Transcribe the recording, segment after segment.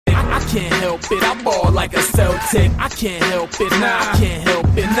can't help it, I ball like a Celtic. I can't help it, nah, I can't help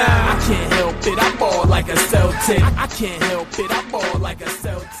it, nah, I can't help it, I ball like a Celtic. I can't help it, I ball like a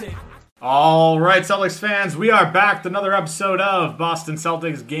Celtic. All right, Celtics fans, we are back with another episode of Boston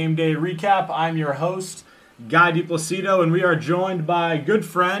Celtics Game Day Recap. I'm your host, Guy DiPlacido, and we are joined by good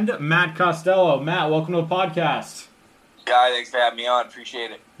friend Matt Costello. Matt, welcome to the podcast. Guy, thanks for having me on.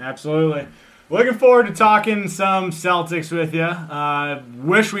 Appreciate it. Absolutely. Looking forward to talking some Celtics with you.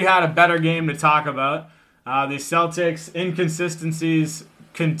 Wish we had a better game to talk about. The Celtics inconsistencies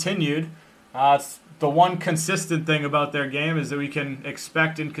continued. It's the one consistent thing about their game is that we can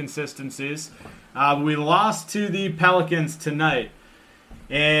expect inconsistencies. We lost to the Pelicans tonight,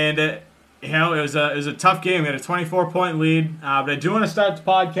 and it was a tough game. We had a 24-point lead, but I do want to start the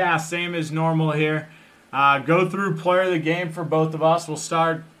podcast same as normal here. Go through player of the game for both of us. We'll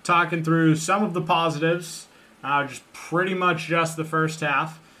start talking through some of the positives, just pretty much just the first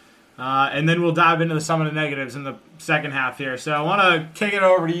half, and then we'll dive into some of the negatives in the second half here. So I want to kick it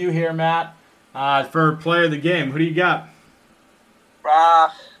over to you here, Matt. For player of the game, who do you got?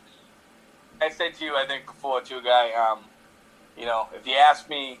 I said to you, I think before too, Guy. If you asked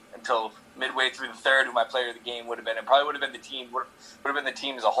me until midway through the third, who my player of the game would have been, it probably would have been the team. Would have been the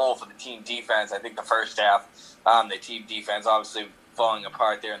team as a whole for the team defense. I think the first half, the team defense obviously falling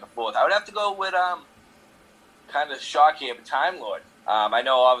apart there in the fourth. I would have to go with kind of shocky of a Time Lord. I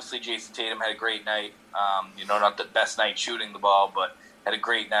know obviously Jason Tatum had a great night. Not the best night shooting the ball, but had a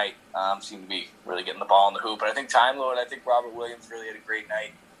great night. Seemed to be really getting the ball in the hoop. But I think Time Lord, I think Robert Williams really had a great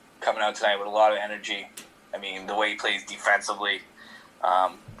night coming out tonight with a lot of energy. I mean, the way he plays defensively,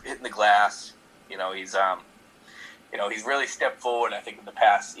 hitting the glass. He's really stepped forward, I think, in the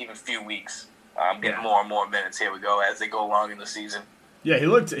past even few weeks. Getting more and more minutes. Here we go as they go along in the season. Yeah, he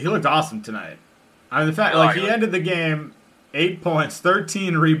looked awesome tonight. I mean, the fact he ended the game 8 points,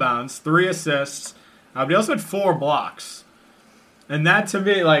 13 rebounds, 3 assists, but he also had 4 blocks. And that, to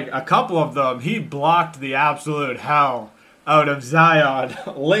me, a couple of them, he blocked the absolute hell out of Zion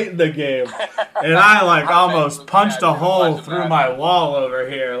late in the game. And I, almost punched a hole through my wall over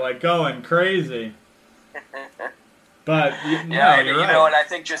here, going crazy. But, you're right. And I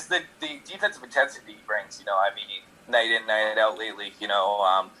think just the defensive intensity he brings, night in, night out lately,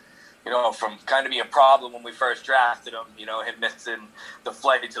 from kind of being a problem when we first drafted him, him missing the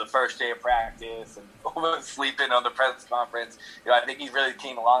flight to the first day of practice and sleeping on the press conference. I think he's really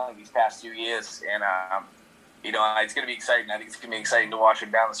came along these past few years, and it's going to be exciting. I think it's going to be exciting to watch him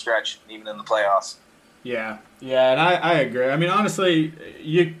down the stretch, even in the playoffs. Yeah, and I agree. I mean, honestly,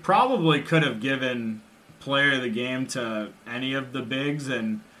 you probably could have given player of the game to any of the bigs,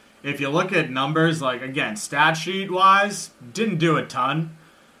 and if you look at numbers, again, stat sheet wise, didn't do a ton.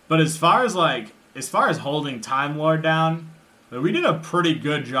 But as far as holding Time Lord down, we did a pretty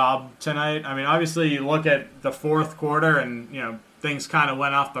good job tonight. I mean, obviously you look at the fourth quarter and, things kind of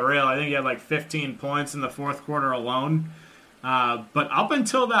went off the rail. I think he had 15 points in the fourth quarter alone. But up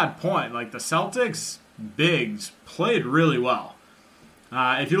until that point, the Celtics bigs played really well.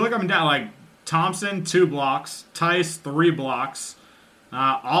 If you look up and down, Thompson, 2 blocks, Tice, 3 blocks.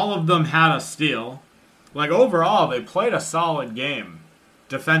 All of them had a steal. Overall, they played a solid game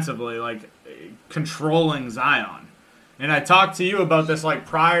defensively, controlling Zion. And I talked to you about this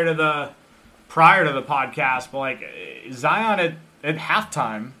prior to the podcast, but Zion at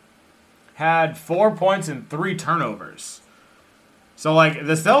halftime had 4 points and 3 turnovers. So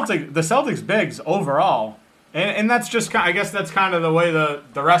the Celtics bigs overall, and that's just, I guess that's kind of the way the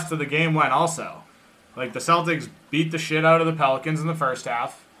rest of the game went also. The Celtics beat the shit out of the Pelicans in the first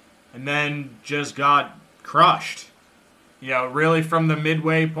half and then just got crushed. Really from the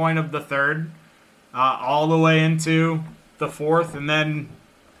midway point of the third, all the way into the fourth, and then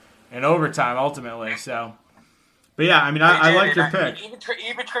in overtime ultimately. So, but yeah, I mean, I like your pick.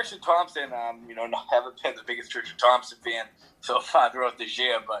 Even Tristan Thompson, I haven't been the biggest Tristan Thompson fan so far throughout this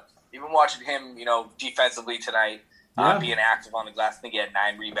year, but even watching him, defensively tonight, being active on the glass, I think he had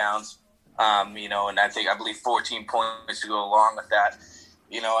 9 rebounds, and I believe 14 points to go along with that.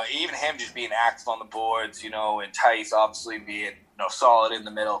 Even him just being active on the boards, and Tice obviously being, solid in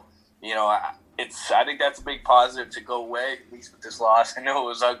the middle. I think that's a big positive to go away, at least with this loss. I know it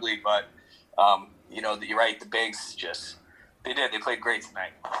was ugly, but, you're right. The bigs they played great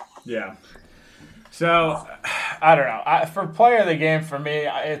tonight. Yeah. So, I don't know. For player of the game, for me,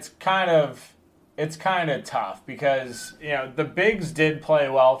 it's kind of tough because, the bigs did play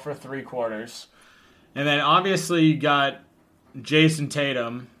well for 3 quarters. And then obviously you got Jason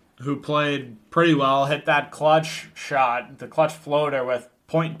Tatum, who played pretty well, hit that clutch shot, the clutch floater with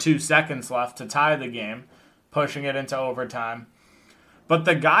 0.2 seconds left to tie the game, pushing it into overtime. But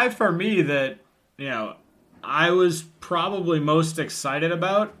the guy for me that, I was probably most excited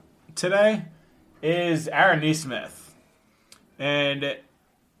about today is Aaron Nesmith. And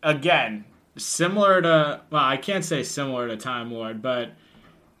again, similar to, well, I can't say similar to Time Lord, but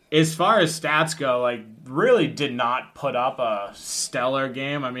as far as stats go, like, really did not put up a stellar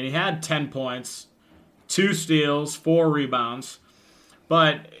game. I mean, he had 10 points, 2 steals, 4 rebounds.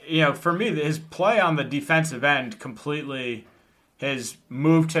 But, for me, his play on the defensive end completely has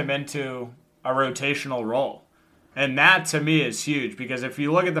moved him into a rotational role. And that, to me, is huge. Because if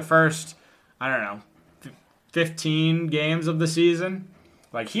you look at the first, 15 games of the season,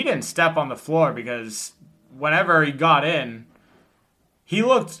 like, he didn't step on the floor because whenever he got in, he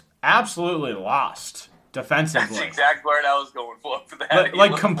looked absolutely lost defensively. That's the exact word I was going for that.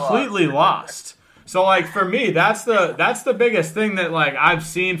 Like completely lost. So, like, for me, that's the biggest thing that, like, I've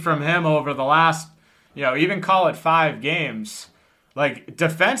seen from him over the last, even call it 5 games. Like,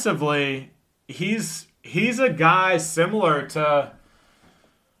 defensively, he's a guy similar to,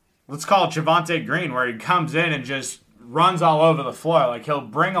 let's call it Javonte Green, where he comes in and just runs all over the floor. Like, he'll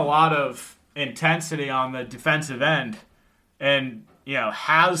bring a lot of intensity on the defensive end and,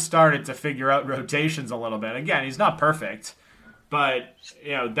 has started to figure out rotations a little bit. Again, he's not perfect, but,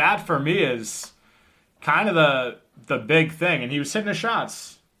 that for me is kind of the big thing. And he was hitting the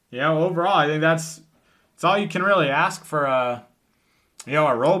shots. Overall, I think that's all you can really ask for a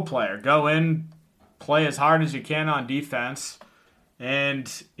role player. Go in, play as hard as you can on defense, and,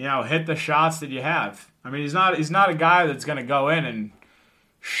 hit the shots that you have. I mean, he's not a guy that's going to go in and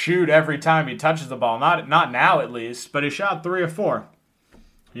shoot every time he touches the ball. Not now, at least, but he shot 3 or 4.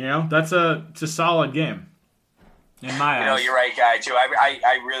 It's a solid game in my eyes. You're right, guy, too.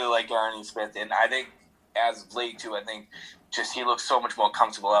 I really like Aaron Smith, and I think as of late, too, I think just he looks so much more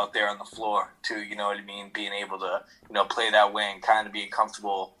comfortable out there on the floor, too, you know what I mean? Being able to, play that way and kind of being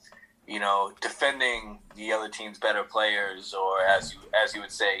comfortable, defending the other team's better players, or as you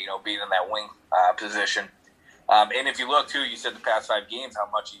would say, being in that wing position. And if you look, too, you said the past 5 games,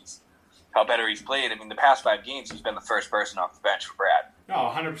 how better he's played. I mean, the past 5 games, he's been the first person off the bench for Brad.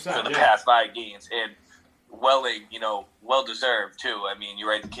 Oh, 100%. For the past 5 games. And well-deserved, too. I mean, you're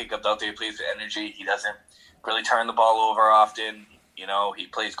right, the kick-up out there, he plays with energy. He doesn't really turn the ball over often. He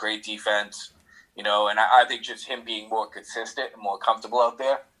plays great defense. And I think just him being more consistent and more comfortable out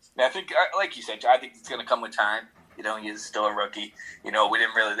there. And I think, like you said, I think it's going to come with time. He's still a rookie. They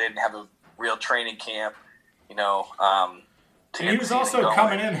didn't have a real training camp, he was also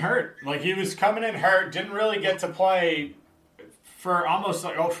coming in hurt. Like, he was coming in hurt, didn't really get to play for almost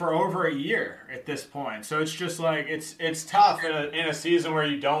for over a year at this point. So it's just like it's tough in a season where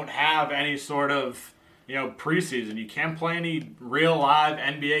you don't have any sort of preseason. You can't play any real live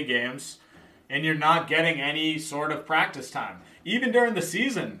NBA games, and you're not getting any sort of practice time. Even during the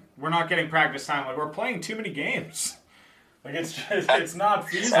season, we're not getting practice time. Like, we're playing too many games. Like, it's not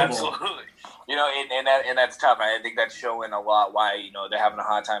feasible. Absolutely. And that's tough. I think that's showing a lot why, they're having a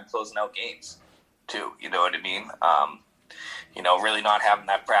hard time closing out games, too. You know what I mean? Really not having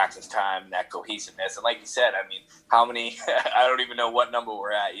that practice time, that cohesiveness. And like you said, I mean, how many, I don't even know what number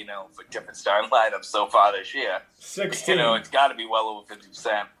we're at, for different starting lineups so far this year. 16. It's got to be well over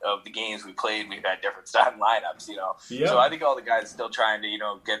 50% of the games we played, we've had different starting lineups, Yep. So I think all the guys are still trying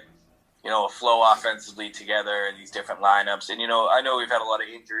to, get, a flow offensively together in these different lineups. And, I know we've had a lot of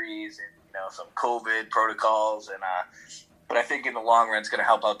injuries and, some COVID protocols. But I think in the long run, it's going to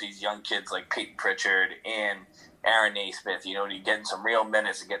help out these young kids like Peyton Pritchard and Aaron Nesmith, to getting some real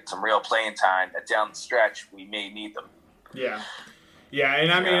minutes and getting some real playing time. That down the stretch, we may need them. Yeah. Yeah,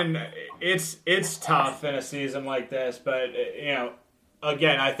 and I mean, it's tough in a season like this, but,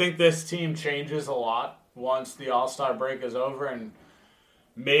 again, I think this team changes a lot once the All-Star break is over, and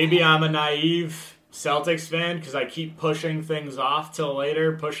maybe I'm a naive Celtics fan because I keep pushing things off till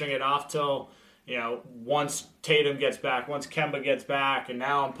later, pushing it off till, once Tatum gets back, once Kemba gets back, and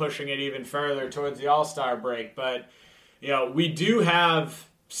now I'm pushing it even further towards the All-Star break. But, we do have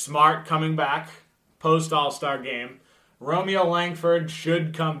Smart coming back post-All-Star game. Romeo Langford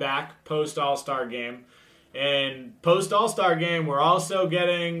should come back post-All-Star game. And post-All-Star game, we're also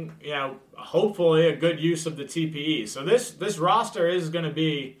getting, hopefully a good use of the TPE. So this roster is going to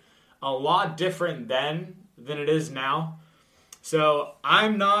be a lot different then than it is now. So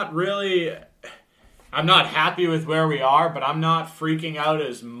I'm not happy with where we are, but I'm not freaking out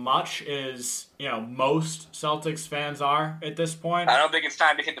as much as, most Celtics fans are at this point. I don't think it's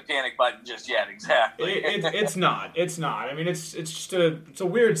time to hit the panic button just yet, exactly. It's not. I mean, it's just it's a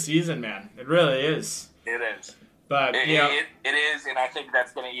weird season, man. It really is. It is. But, it is, and I think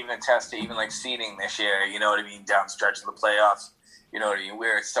that's going to even attest to even, like, seeding this year, you know what I mean, down the stretch of the playoffs. you know what I mean,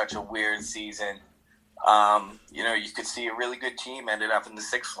 where it's such a weird season. You know, you could see a really good team ended up in the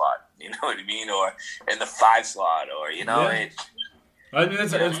 6th slot, you know what I mean, or in the 5 slot, or, you know, I mean,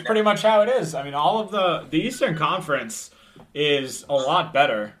 it's pretty much how it is. I mean, all of the Eastern Conference is a lot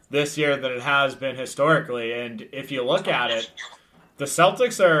better this year than it has been historically. And if you look at it, the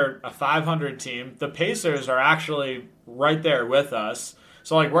Celtics are a 500 team. The Pacers are actually right there with us.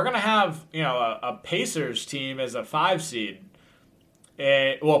 So, like, we're going to have, you know, a Pacers team as a 5 seed.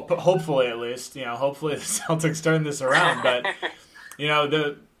 Well, hopefully at least. You know, hopefully the Celtics turn this around. But, you know,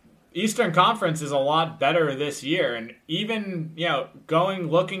 the Eastern Conference is a lot better this year. And even, you know,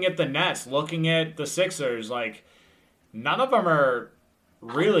 looking at the Nets, looking at the Sixers, like, none of them are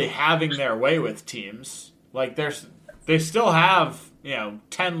really having their way with teams. Like, they still have, you know,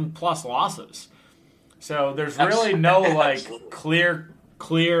 10-plus losses. So there's really no, like, clear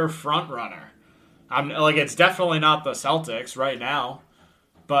front runner. Like, it's definitely not the Celtics right now.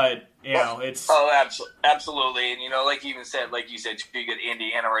 But, you know, it's... Oh, absolutely. And, you know, like you said, you get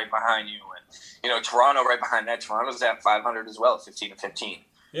Indiana right behind you. And, you know, Toronto right behind that. Toronto's at 500 as well, 15-15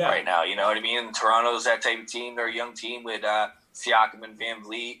 right now. You know what I mean? And Toronto's that type of team. They're a young team with Siakam and Van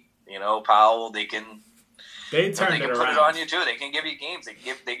Vliet. You know, Powell, they can put it on you, too. They can give you games.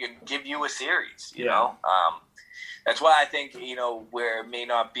 They can give you a series, you know? That's why I think, you know, where it may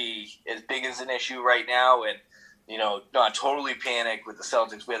not be as big as an issue right now and, you know, not totally panic with the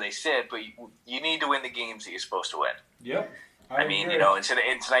Celtics where they sit, but you need to win the games that you're supposed to win. Yep. I mean, you know, and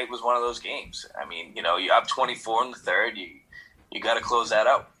tonight was one of those games. I mean, you know, you're up 24 in the third. You got to close that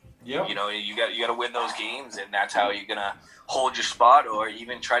out. Yep. You know, you got to win those games, and that's how you're gonna hold your spot, or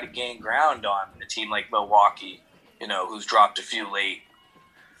even try to gain ground on a team like Milwaukee, you know, who's dropped a few late.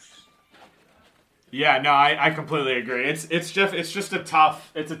 Yeah, no, I completely agree. It's just a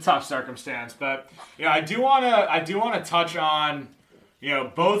tough circumstance, but you know, I do wanna touch on, you know,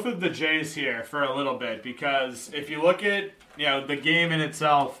 both of the Jays here for a little bit, because if you look at, you know, the game in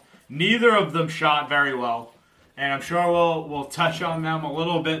itself, neither of them shot very well, and I'm sure we'll touch on them a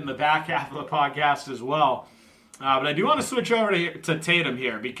little bit in the back half of the podcast as well. But I do want to switch over to Tatum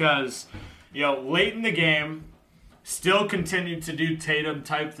here, because, you know, late in the game, still continued to do Tatum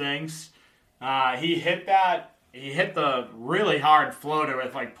type things. He hit the really hard floater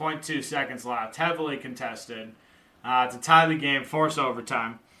with like 0.2 seconds left, heavily contested, to tie the game, force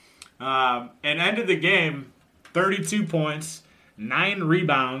overtime. And ended the game 32 points, 9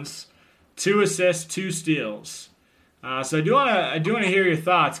 rebounds, 2 assists, 2 steals. So I do want to hear your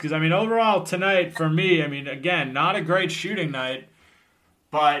thoughts, because I mean, overall tonight for me, I mean, again, not a great shooting night,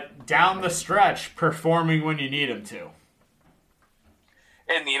 but down the stretch, performing when you need him to.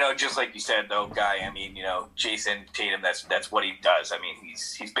 And, you know, just like you said, though, Guy, I mean, you know, Jason Tatum, that's what he does. I mean,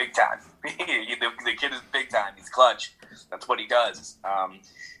 he's big time. The kid is big time. He's clutch. That's what he does.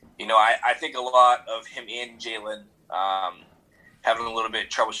 You know, I think a lot of him and Jalen having a little bit of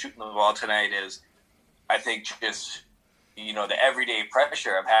trouble shooting the ball tonight is, I think, just, you know, the everyday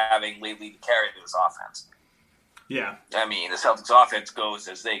pressure of having lately to carry this offense. Yeah. I mean, the Celtics offense goes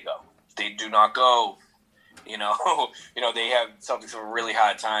as they go. They do not go... You know, Celtics have a really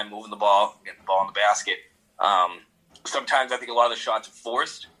hard time moving the ball, getting the ball in the basket. Sometimes I think a lot of the shots are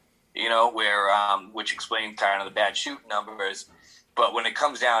forced, you know, which explains kind of the bad shooting numbers. But when it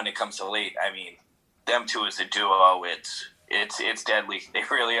comes down, it comes to late. I mean, them two as a duo, it's deadly. They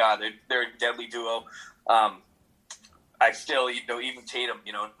really are. They're a deadly duo. I still, you know, even Tatum,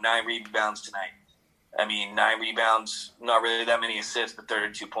 you know, 9 rebounds tonight. I mean, 9 rebounds, not really that many assists, but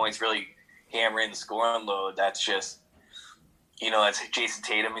 32 points, really hammering the scoring load. That's just, you know, that's Jason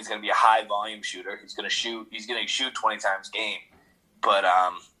Tatum. He's going to be a high volume shooter. He's going to shoot 20 times a game. But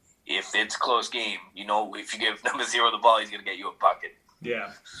if it's close game, you know, if you give number 0 the ball, he's going to get you a bucket.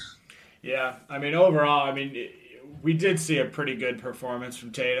 Yeah. I mean, overall, I mean, we did see a pretty good performance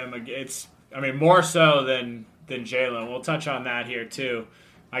from Tatum. It's, I mean, more so than Jalen. We'll touch on that here too,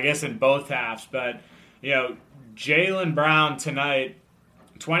 I guess, in both halves. But, you know, Jaylen Brown tonight,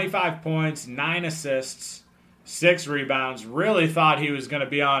 25 points, 9 assists, 6 rebounds. Really thought he was going to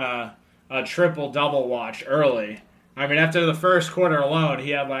be on a triple-double watch early. I mean, after the first quarter alone,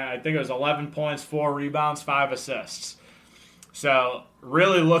 he had, like, I think it was 11 points, 4 rebounds, 5 assists. So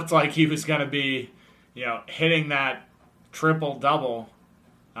really looked like he was going to be, you know, hitting that triple-double.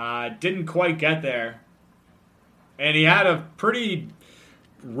 Didn't quite get there. And he had a pretty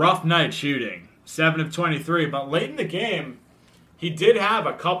rough night shooting, 7 of 23. But late in the game, he did have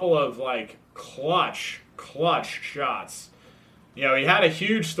a couple of, like, clutch shots. You know, he had a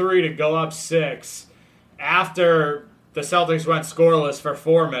huge 3 to go up 6 after the Celtics went scoreless for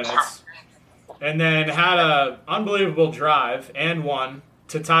 4 minutes. and then had a unbelievable drive and won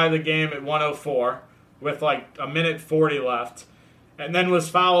to tie the game at 104 with like a minute 40 left, and then was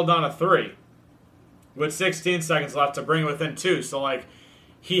fouled on a 3 with 16 seconds left to bring it within 2. So like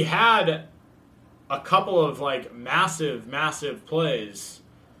he had a couple of like massive plays.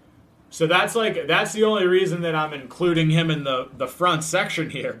 So that's the only reason that I'm including him in the front section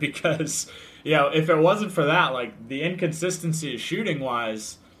here, because if it wasn't for that, like the inconsistencies shooting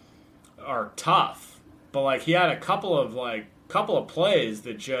wise are tough. But like he had a couple of plays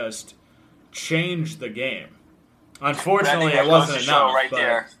that just changed the game. Unfortunately, it wasn't enough.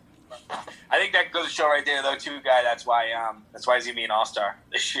 There. I think that goes to show right there, though, too, Guy. That's why he's gonna be an all-star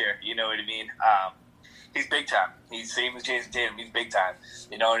this year. You know what I mean? He's big time. He's same as Jason Tatum. He's big time.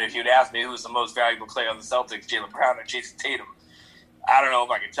 And if you'd ask me who's the most valuable player on the Celtics, Jaylen Brown or Jason Tatum, I don't know if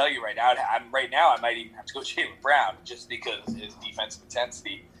I can tell you right now. I might even have to go Jaylen Brown just because of his defensive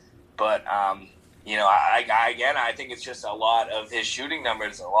intensity. But I think it's just a lot of his shooting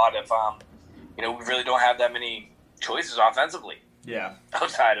numbers. A lot of we really don't have that many choices offensively. Yeah.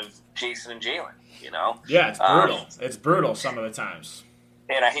 Outside of Jason and Jaylen, Yeah, it's brutal. It's brutal some of the times.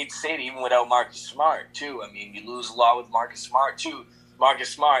 And I hate to say it, even without Marcus Smart, too. I mean, you lose a lot with Marcus Smart, too. Marcus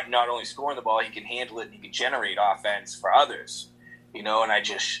Smart, not only scoring the ball, he can handle it and he can generate offense for others. And I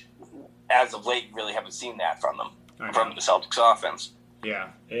just, as of late, really haven't seen that from them, from the Celtics offense.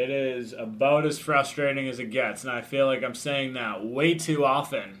 Yeah, it is about as frustrating as it gets. And I feel like I'm saying that way too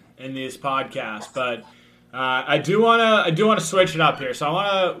often in these podcasts, but I do want to switch it up here. So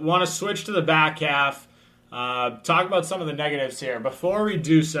I want to switch to the back half. Talk about some of the negatives here. Before we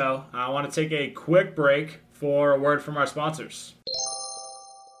do so, I want to take a quick break for a word from our sponsors.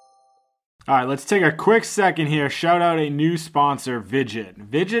 All right, let's take a quick second here. Shout out a new sponsor, Vidget.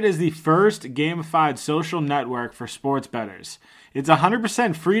 Vidget is the first gamified social network for sports bettors. It's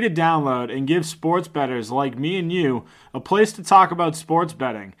 100% free to download and gives sports bettors like me and you a place to talk about sports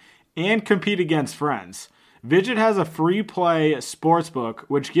betting and compete against friends. Vidget has a free play sportsbook,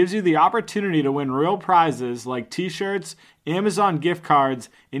 which gives you the opportunity to win real prizes like t-shirts, Amazon gift cards,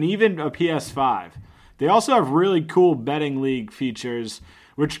 and even a PS5. They also have really cool betting league features,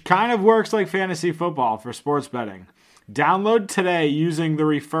 which kind of works like fantasy football for sports betting. Download today using the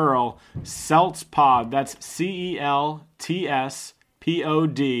referral CELTSPOD, that's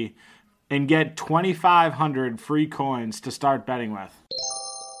CELTSPOD, and get 2,500 free coins to start betting with.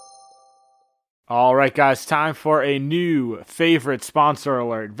 All right, guys, time for a new favorite sponsor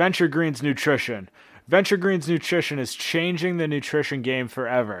alert, Venture Greens Nutrition. Venture Greens Nutrition is changing the nutrition game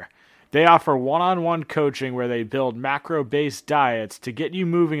forever. They offer one-on-one coaching where they build macro-based diets to get you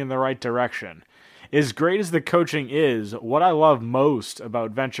moving in the right direction. As great as the coaching is, what I love most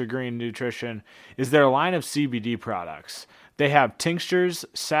about Venture Green Nutrition is their line of CBD products. They have tinctures,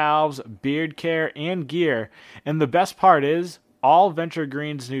 salves, beard care, and gear, and the best part is, all Venture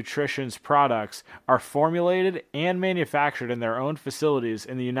Greens Nutrition's products are formulated and manufactured in their own facilities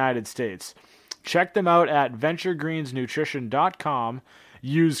in the United States. Check them out at venturegreensnutrition.com.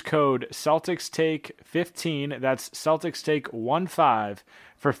 Use code CelticsTake15, that's CelticsTake15,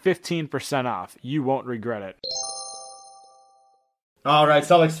 for 15% off. You won't regret it. All right,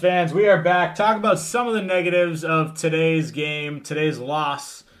 Celtics fans, we are back. Talk about some of the negatives of today's game, today's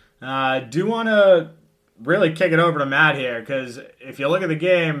loss. Do want to really kick it over to Matt here, because if you look at the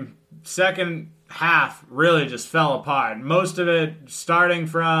game, second half really just fell apart. Most of it starting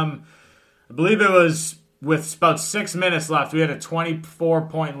from, I believe it was with about 6 minutes left, we had a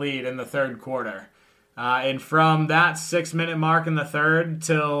 24-point lead in the third quarter. And from that 6-minute mark in the third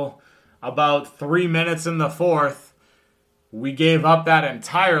till about 3 minutes in the fourth, we gave up that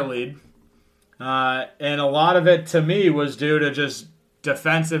entire lead. And a lot of it, to me, was due to just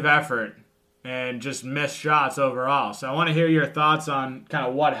defensive effort and just missed shots overall. So I want to hear your thoughts on kind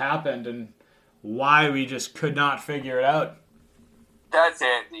of what happened and why we just could not figure it out. That's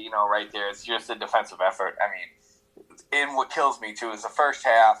it, right there. It's just a defensive effort. I mean, and what kills me, too, is the first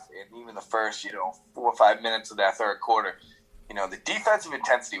half and even the first, 4 or 5 minutes of that third quarter, the defensive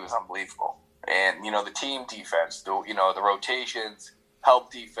intensity was unbelievable. And, the team defense, the rotations,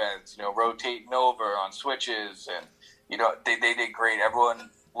 help defense, rotating over on switches. And, they did great.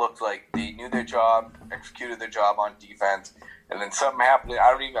 Everyone looked like they knew their job, executed their job on defense, and then something happened.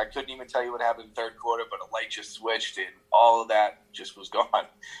 I couldn't even tell you what happened in the third quarter, but a light just switched, and all of that just was gone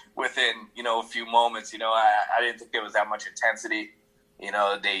within, a few moments. I didn't think there was that much intensity.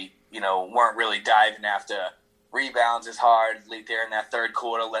 They, weren't really diving after rebounds as hard late there in that third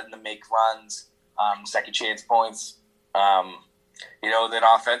quarter, letting them make runs, second chance points. Then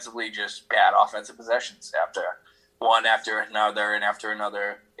offensively, just bad offensive possessions after one after another and after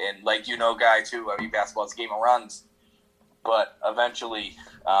another. And like Guy, too, I mean, basketball's a game of runs. But eventually,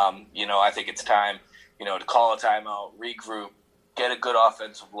 I think it's time, to call a timeout, regroup, get a good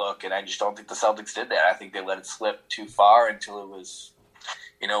offensive look. And I just don't think the Celtics did that. I think they let it slip too far until it was,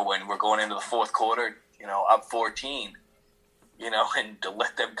 when we're going into the fourth quarter, up 14, and to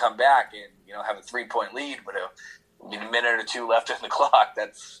let them come back and, have a 3-point lead with a minute or two left on the clock,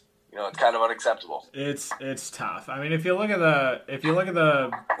 that's, it's kind of unacceptable. It's tough. I mean, if you look at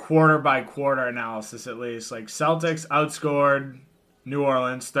the quarter by quarter analysis, at least, like Celtics outscored New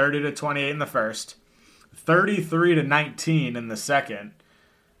Orleans 30-28 in the first, 33-19 in the second.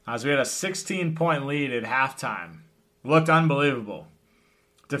 So we had a 16-point lead at halftime. Looked unbelievable.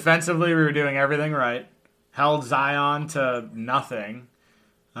 Defensively, we were doing everything right. Held Zion to nothing.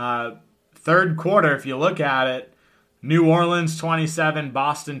 Third quarter, if you look at it, New Orleans 27,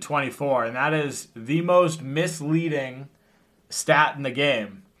 Boston 24, and that is the most misleading stat in the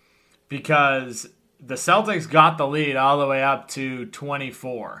game because the Celtics got the lead all the way up to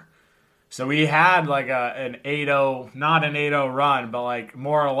 24. So we had like an 8-0, not an 8-0 run, but like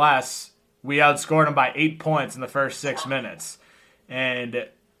more or less we outscored them by 8 points in the first 6 minutes. And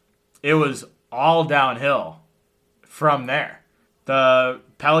it was all downhill from there. The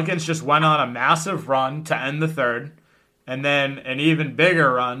Pelicans just went on a massive run to end the third, and then an even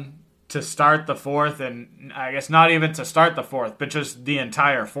bigger run to start the fourth, and I guess not even to start the fourth, but just the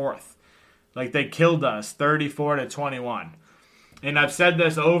entire fourth. Like, they killed us 34-21. And I've said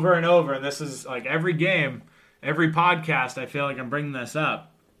this over and over, and this is like every game, every podcast, I feel like I'm bringing this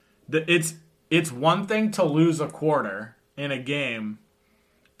up. It's one thing to lose a quarter in a game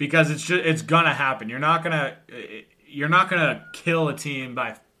because it's gonna happen. You're not gonna kill a team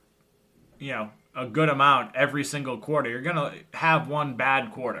by a good amount every single quarter. You're gonna have one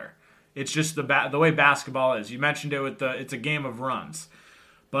bad quarter. It's just the way basketball is. You mentioned it with it's a game of runs,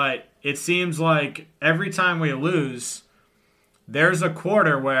 but it seems like every time we lose, there's a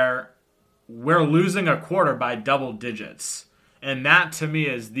quarter where we're losing a quarter by double digits, and that to me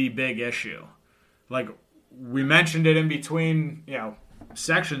is the big issue. Like, we mentioned it in between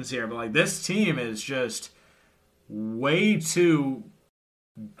sections here, but like, this team is just way too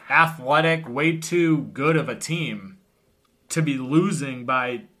athletic, way too good of a team to be losing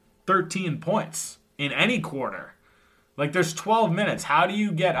by 13 points in any quarter. Like, there's 12 minutes. How do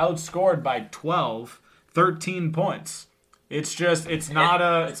you get outscored by 13 points? It's not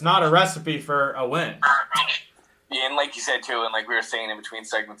a recipe for a win. Yeah, and like you said too, and like we were saying in between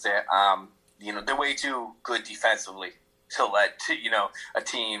segments there, they're way too good defensively to let a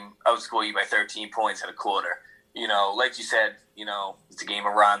team outscore you by 13 points in a quarter. Like you said, it's a game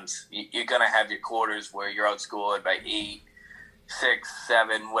of runs. You're going to have your quarters where you're outscored by 8, 6,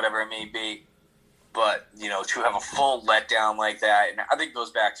 7, whatever it may be. But, to have a full letdown like that, and I think it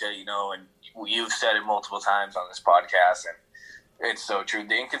goes back to, and you've said it multiple times on this podcast, and it's so true,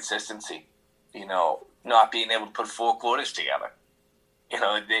 the inconsistency, not being able to put 4 quarters together.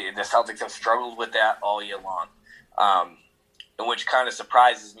 The Celtics have struggled with that all year long, and which kind of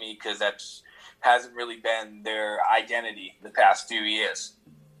surprises me because that's hasn't really been their identity the past few years.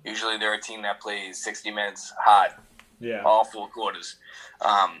 Usually they're a team that plays 60 minutes hard, all 4 quarters.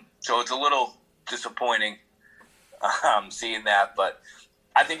 So it's a little disappointing seeing that, but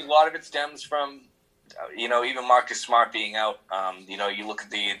I think a lot of it stems from, even Marcus Smart being out. You look at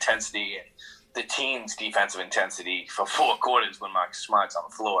the intensity and the team's defensive intensity for 4 quarters when Marcus Smart's on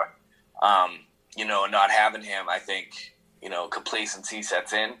the floor. Not having him, I think, complacency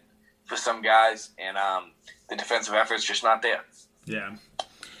sets in for some guys, and the defensive effort's just not there.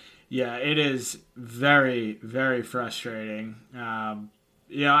 Yeah, it is very, very frustrating.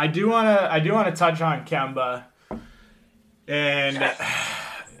 I do want to touch on Kemba, and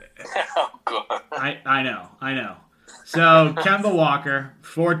oh God, I know. So Kemba Walker,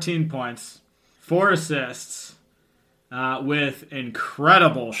 14 points, 4 assists, with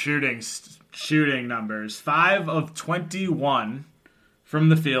incredible shooting numbers, 5 of 21 from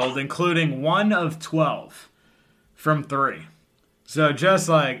the field, including 1 of 12 from 3. So just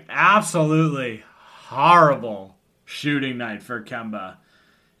like absolutely horrible shooting night for Kemba.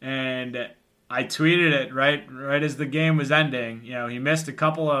 And I tweeted it right as the game was ending. He missed a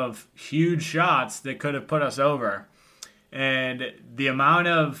couple of huge shots that could have put us over. And the amount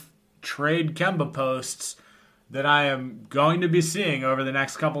of trade Kemba posts that I am going to be seeing over the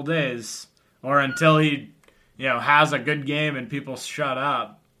next couple days, or until he has a good game and people shut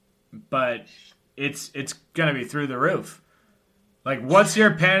up, but it's going to be through the roof. Like, what's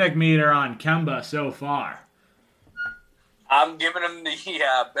your panic meter on Kemba so far? I'm giving him the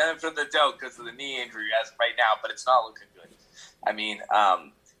benefit of the doubt because of the knee injury as of right now, but it's not looking good. I mean,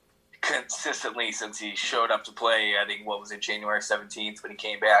 consistently since he showed up to play, I think, what was it, January 17th when he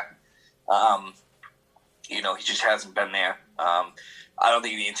came back, he just hasn't been there. I don't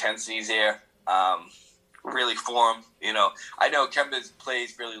think the intensity's there really for him. I know Kemba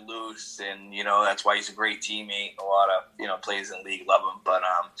plays really loose, and, that's why he's a great teammate. A lot of, players in the league love him. But,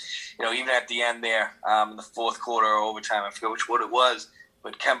 even at the end there, in the fourth quarter or overtime, I forget what it was,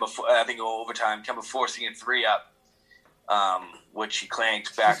 but Kemba, I think overtime, Kemba forcing a 3-up, which he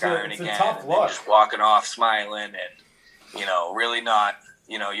clanked back iron again. And just walking off smiling and, really not,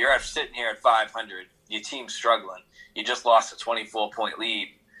 you're sitting here at 500. Your team's struggling. You just lost a 24-point lead.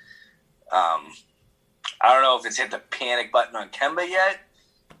 I don't know if it's hit the panic button on Kemba yet,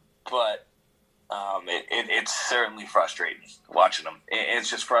 but it's certainly frustrating watching him. It's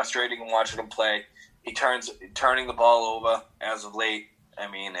just frustrating watching him play. Turning the ball over as of late.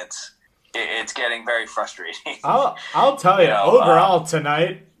 I mean, it's getting very frustrating. I'll tell you, overall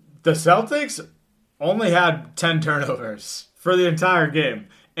tonight, the Celtics only had 10 turnovers for the entire game,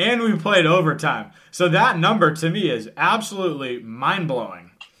 and we played overtime. So that number to me is absolutely mind-blowing.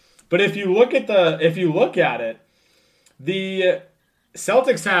 But if you look at it, the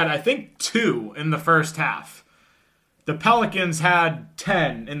Celtics had, I think, 2 in the first half. The Pelicans had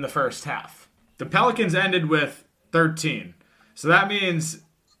 10 in the first half. The Pelicans ended with 13. So that means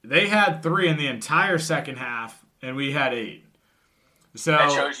they had 3 in the entire second half, and we had 8. So that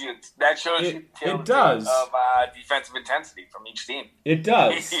shows you it does of defensive intensity from each team. It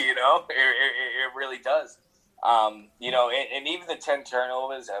does. It really does. And even the 10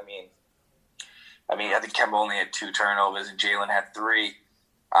 turnovers. I mean, I think Kemba only had 2 turnovers and Jalen had 3.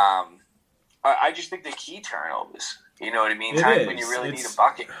 I just think the key turnovers. You know what I mean? Times when you really need a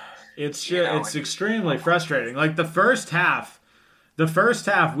bucket. It's extremely frustrating. Like the first half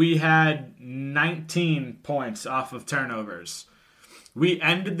we had 19 points off of turnovers. We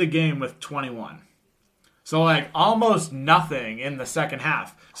ended the game with 21. So, almost nothing in the second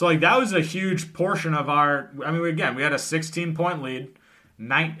half. So, that was a huge portion of our... I mean, again, we had a 16-point lead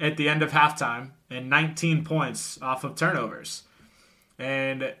at the end of halftime and 19 points off of turnovers.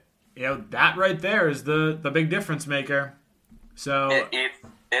 And, that right there is the big difference maker. So It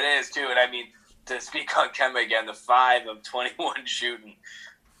is, too. And, I mean, to speak on Kemba again, the 5 of 21 shooting,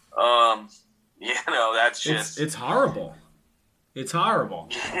 that's just... It's horrible. It's horrible.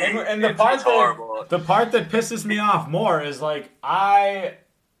 And the part that pisses me off more is I'm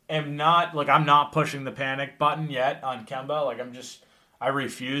not pushing the panic button yet on Kemba. I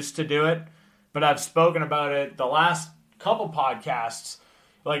refuse to do it. But I've spoken about it the last couple podcasts.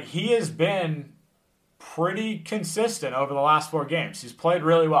 He has been pretty consistent over the last 4 games. He's played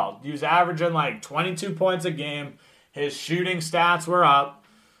really well. He was averaging 22 points a game. His shooting stats were up.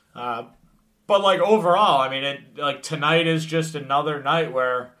 But overall, I mean, tonight is just another night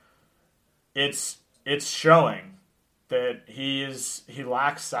where it's showing that he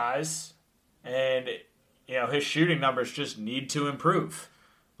lacks size, and his shooting numbers just need to improve.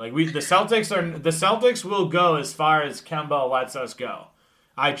 The Celtics will go as far as Kemba lets us go.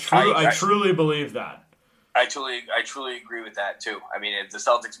 I truly believe that. I truly agree with that too. I mean, if the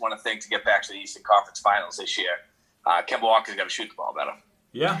Celtics want to get back to the Eastern Conference Finals this year, Kemba Walker's got to shoot the ball better.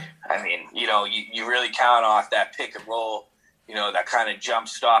 Yeah. I mean, you really count off that pick and roll, that kind of jump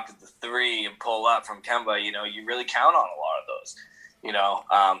stop at the 3 and pull up from Kemba. You really count on a lot of those.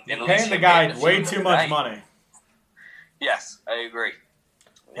 You're paying the guy way too much money. Yes, I agree.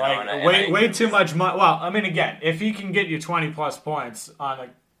 Way too much money. Well, I mean, again, if he can get you 20-plus points on a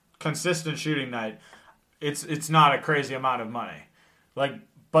consistent shooting night, it's not a crazy amount of money.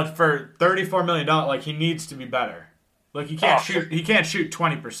 But for $34 million, he needs to be better. He can't shoot. He can't shoot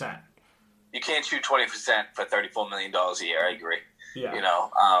 20%. You can't shoot 20% for $34 million a year. I agree. Yeah.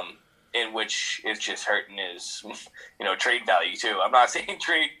 In which is just hurting his, trade value too. I'm not saying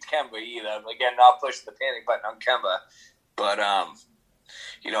trade Kemba either. Again, not push the panic button on Kemba, but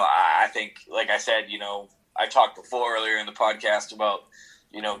I think, like I said, I talked before earlier in the podcast about,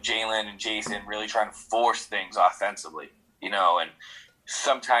 Jalen and Jason really trying to force things offensively, and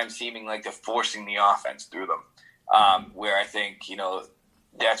sometimes seeming like they're forcing the offense through them. Where I think,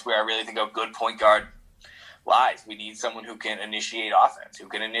 that's where I really think a good point guard lies. We need someone who can initiate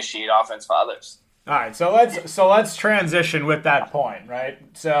offense for others. All right, so let's transition with that point, right?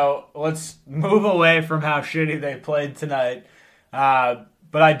 So let's move away from how shitty they played tonight.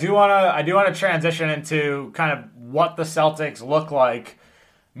 But I do want to transition into kind of what the Celtics look like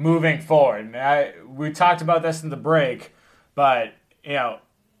moving forward. We talked about this in the break, but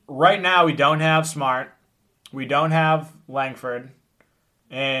right now we don't have Smart. we don't have Langford,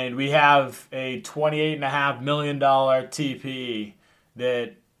 and we have a $28.5 million TPE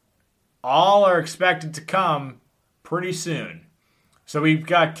that all are expected to come pretty soon. So we've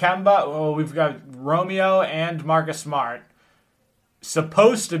got we've got Romeo and Marcus Smart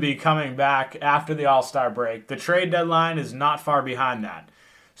supposed to be coming back after the All-Star break. The trade deadline is not far behind that.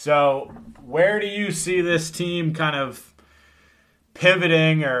 So where do you see this team kind of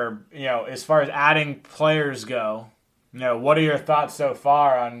pivoting, or, as far as adding players go? What are your thoughts so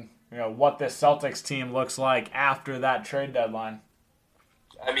far on, what this Celtics team looks like after that trade deadline?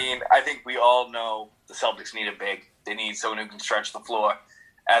 I mean, I think we all know the Celtics need a big. They need someone who can stretch the floor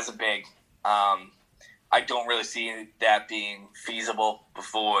as a big. I don't really see that being feasible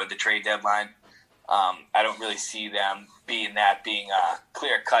before the trade deadline. I don't really see them being a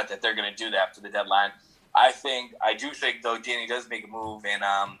clear cut that they're going to do that for the deadline. I do think though, Danny does make a move, and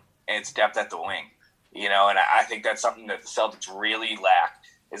it's depth at the wing. And I think that's something that the Celtics really lack.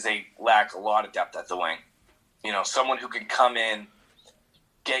 Is they lack a lot of depth at the wing. Someone who can come in,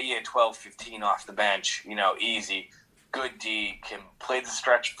 get you a 12-15 off the bench, easy. Good D, can play the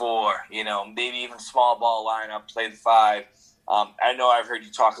stretch 4, maybe even small ball lineup, play the 5. I know I've heard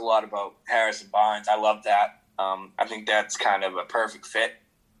you talk a lot about Harrison Barnes. I love that. I think that's kind of a perfect fit,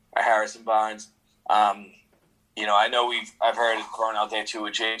 Harrison Barnes. I know I've heard it thrown out there too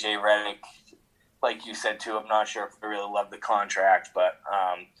with J.J. Redick. Like you said too, I'm not sure if I really love the contract, but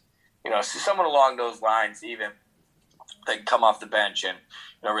someone along those lines even that can come off the bench and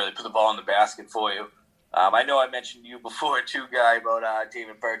really put the ball in the basket for you. I know I mentioned you before too, Guy, about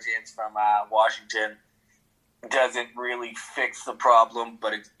David Bertans from Washington. Doesn't really fix the problem,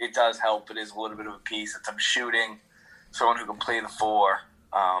 but it does help. It is a little bit of a piece. It's some shooting, someone who can play the 4.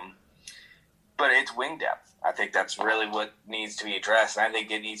 But it's wing depth. I think that's really what needs to be addressed, and I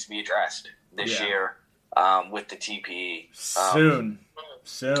think it needs to be addressed this year with the TPE. Soon.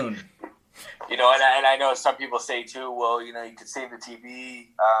 And I know some people say too, well, you could save the TPE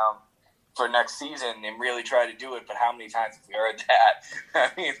for next season and really try to do it, but how many times have we heard that?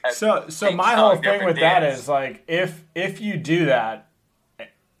 I mean, so my whole thing with that is, like, if you do that,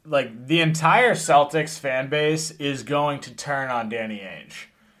 like, the entire Celtics fan base is going to turn on Danny Ainge.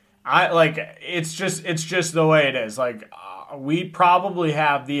 It's just the way it is. Like, we probably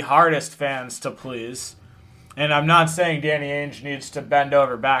have the hardest fans to please. And I'm not saying Danny Ainge needs to bend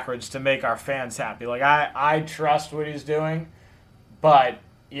over backwards to make our fans happy. Like, I trust what he's doing, but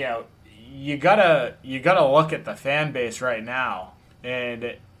you gotta look at the fan base right now.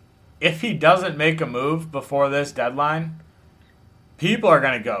 And if he doesn't make a move before this deadline, people are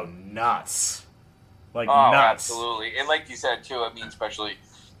gonna go nuts. Nuts. Absolutely. And like you said too, I mean, especially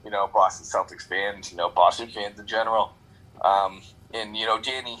Boston Celtics fans, Boston fans in general. And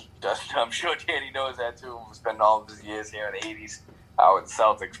Danny does. I'm sure Danny knows that too. We've spent all of his years here in the '80s with the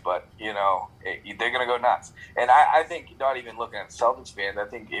Celtics, but they're gonna go nuts. And I think, not even looking at Celtics fans, I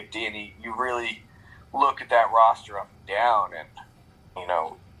think if Danny, you really look at that roster up and down, and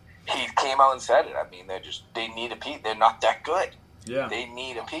he came out and said it. I mean, they need a piece. They're not that good. Yeah, they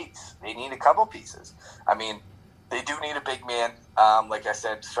need a piece. They need a couple pieces. I mean, they do need a big man. Like I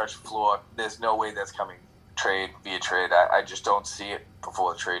said, to stretch the floor. There's no way that's coming via trade. I just don't see it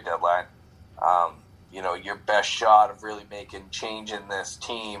before the trade deadline. Your best shot of really changing this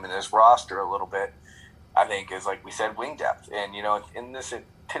team and this roster a little bit, I think, is, like we said, wing depth. And in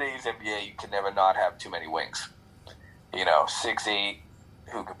today's NBA, you can never not have too many wings. 6'8",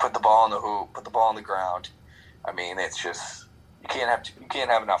 who can put the ball in the hoop, put the ball on the ground. I mean, it's just you can't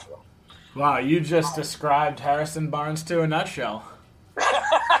have enough of them. Wow, you just described Harrison Barnes to a nutshell.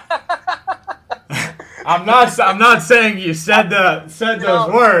 I'm not saying you said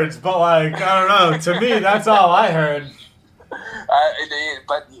those words, but, like, I don't know. To me, that's all I heard.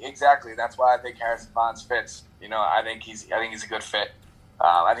 But exactly, that's why I think Harrison Barnes fits. I think he's a good fit.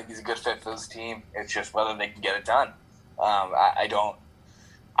 I think he's a good fit for this team. It's just whether they can get it done.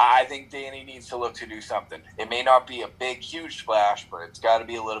 I think Danny needs to look to do something. It may not be a big, huge splash, but it's got to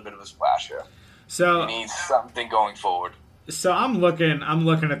be a little bit of a splash here. So he needs something going forward. So I'm looking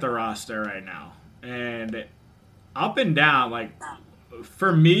at the roster right now, and up and down, like,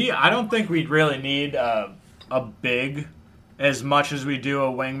 for me, I don't think we really need a big as much as we do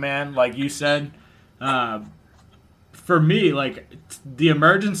a wingman, like you said. For me, like, the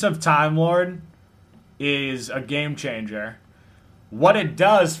emergence of Time Lord is a game changer. What it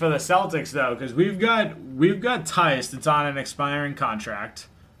does for the Celtics, though, because we've got Tice that's on an expiring contract,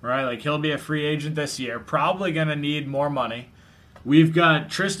 right? Like, he'll be a free agent this year, probably going to need more money. We've got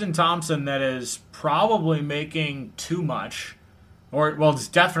Tristan Thompson that is probably making too much, or well, it's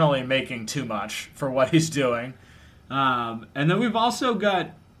definitely making too much for what he's doing. And then we've also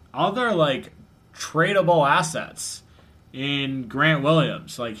got other like tradable assets in Grant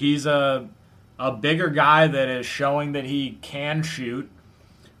Williams. Like he's a bigger guy that is showing that he can shoot.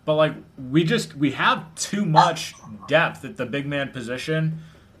 But like we have too much depth at the big man position,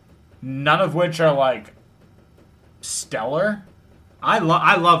 none of which are like stellar. I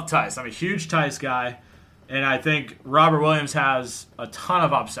love Tice. I'm a huge Tice guy, and I think Robert Williams has a ton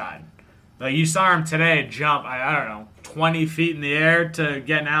of upside. Like you saw him today jump, I don't know, 20 feet in the air to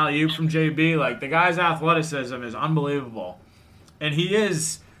get an alley-oop from JB. Like the guy's athleticism is unbelievable, and he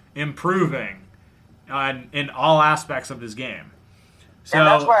is improving in all aspects of his game. So, and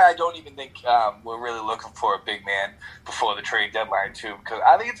that's why I don't even think we're really looking for a big man before the trade deadline, too, because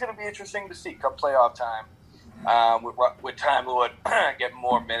I think it's going to be interesting to see come playoff time with Time Lord getting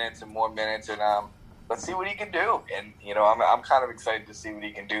more minutes, and let's see what he can do. And, I'm kind of excited to see what he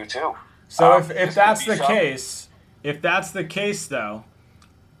can do, too. So if that's the case, though,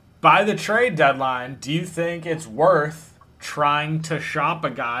 by the trade deadline, do you think it's worth trying to shop a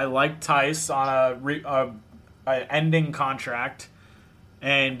guy like Tice on a ending contract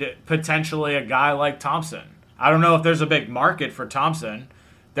and potentially a guy like Thompson? I don't know if there's a big market for Thompson.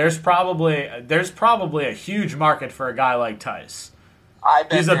 There's probably a huge market for a guy like Tice.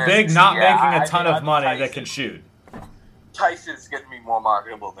 He's a big, not making a ton of money that can shoot. Tice is going to be more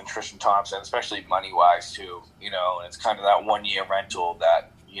marketable than Tristan Thompson, especially money-wise, too. And it's kind of that one-year rental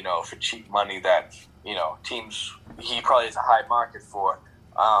that, for cheap money that, teams he probably has a high market for.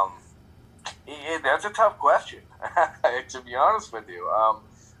 That's a tough question, to be honest with you.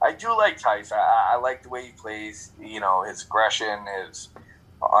 I do like Tice. I like the way he plays, his aggression, his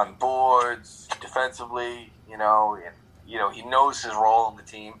on boards, defensively, and, he knows his role in the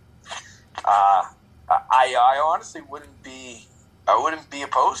team. I honestly wouldn't be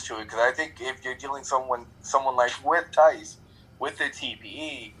opposed to it, because I think if you're dealing someone like with Tice, with the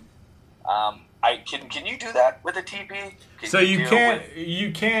TPE, can you do that with a TPE? So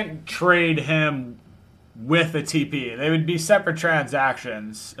you can't trade him with a TPE. They would be separate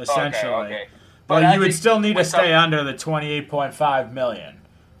transactions essentially. Okay. But you would still need to stay under the $28.5 million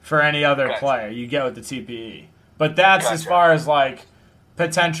for any other player you get with the TPE. But that's as far as like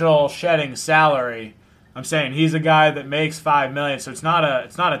potential shedding salary. I'm saying he's a guy that makes $5 million, so it's not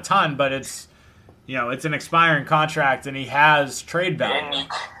a ton, but it's it's an expiring contract and he has trade value.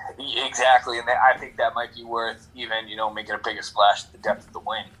 Exactly, and I think that might be worth even making a bigger splash at the depth of the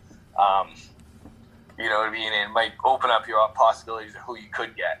wing. You know what I mean? And it might open up your possibilities of who you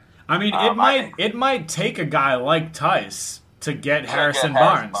could get. I mean, it might take a guy like Tice to get Harrison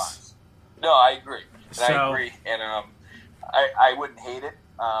Barnes. No, I agree. And I wouldn't hate it.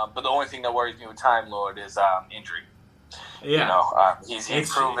 But the only thing that worries me with Time Lord is injury. Yeah, he's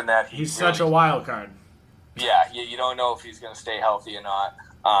proven that he's really, such a wild card. Yeah, you don't know if he's going to stay healthy or not.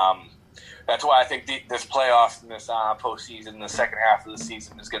 That's why I think this playoffs and this postseason, the second half of the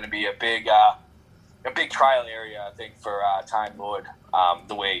season, is going to be a big trial area, I think, for Time Lord.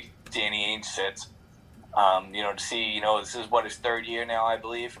 The way Danny Ainge sits, to see, this is his third year now, I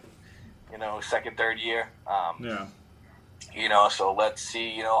believe. Third year. So let's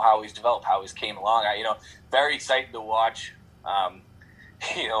see, how he's developed, how he's came along. Very excited to watch.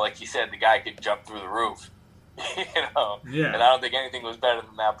 Like you said, the guy could jump through the roof. Yeah. And I don't think anything was better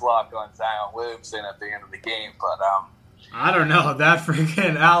than that block on Zion Williamson at the end of the game. But I don't know, that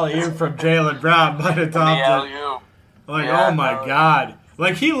freaking alley-oop from Jaylen Brown might have topped it. alley-oop. Like, oh my God.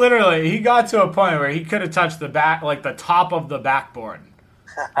 Like he got to a point where he could have touched the top of the backboard.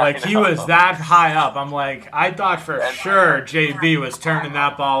 Like he was that high up. I'm like, I thought for sure JB was turning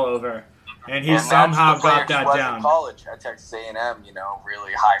that ball over, and he somehow got that down. In college at Texas A&M,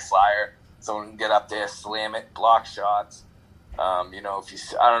 really high flyer. Someone can get up there, slam it, block shots. I don't know if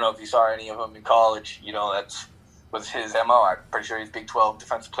you saw any of them in college. That was his MO. I'm pretty sure he's Big 12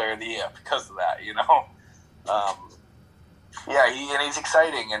 Defensive Player of the Year because of that. He's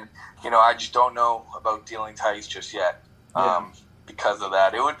exciting, and I just don't know about dealing Tice just yet. Because of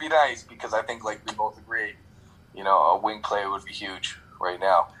that, it would be nice because I think, like we both agree, a wing player would be huge right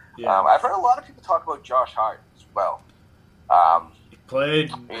now. Yeah. I've heard a lot of people talk about Josh Hart as well. He played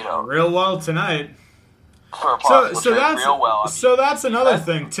real well tonight. So that's another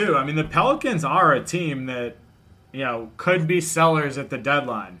thing too. I mean, the Pelicans are a team that could be sellers at the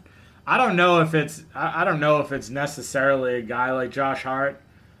deadline. I don't know if it's necessarily a guy like Josh Hart,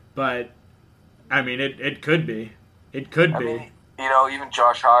 but I mean it could be. It could be. Even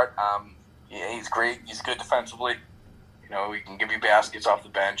Josh Hart, he's great. He's good defensively. He can give you baskets off the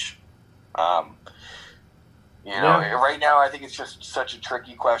bench. You know, right now I think it's just such a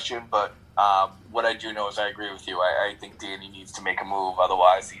tricky question, but what I do know is I agree with you. I think Danny needs to make a move,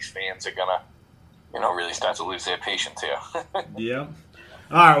 otherwise these fans are gonna, really start to lose their patience here. Yep.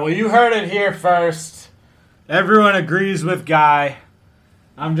 All right. Well, you heard it here first. Everyone agrees with Guy.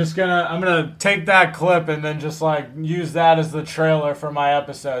 I'm gonna take that clip and then just use that as the trailer for my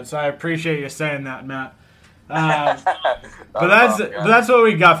episode. So I appreciate you saying that, Matt. But that's what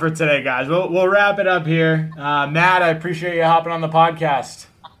we got for today, guys. We'll wrap it up here. Matt, I appreciate you hopping on the podcast.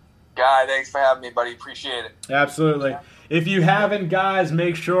 Guy, thanks for having me, buddy. Appreciate it. Absolutely. If you haven't, guys,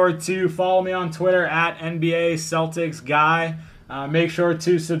 make sure to follow me on Twitter at NBA Celtics Guy. Make sure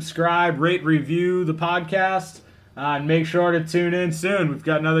to subscribe, rate, review the podcast, and make sure to tune in soon. We've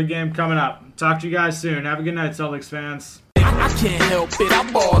got another game coming up. Talk to you guys soon. Have a good night, Celtics fans. I can't help it,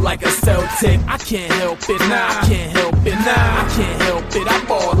 I ball like a Celtic. I can't help it, nah, I can't help it, nah, I can't help it, I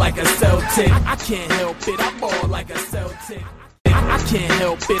ball like a Celtic. I can't help it, I ball like a Celtic. I can't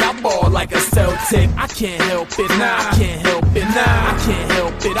help it, I ball like a Celtic. I can't help it, nah, I can't help it, nah, I can't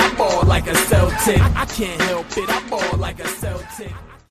help it, I ball like a Celtic. I can't help it, I ball like a Celtic.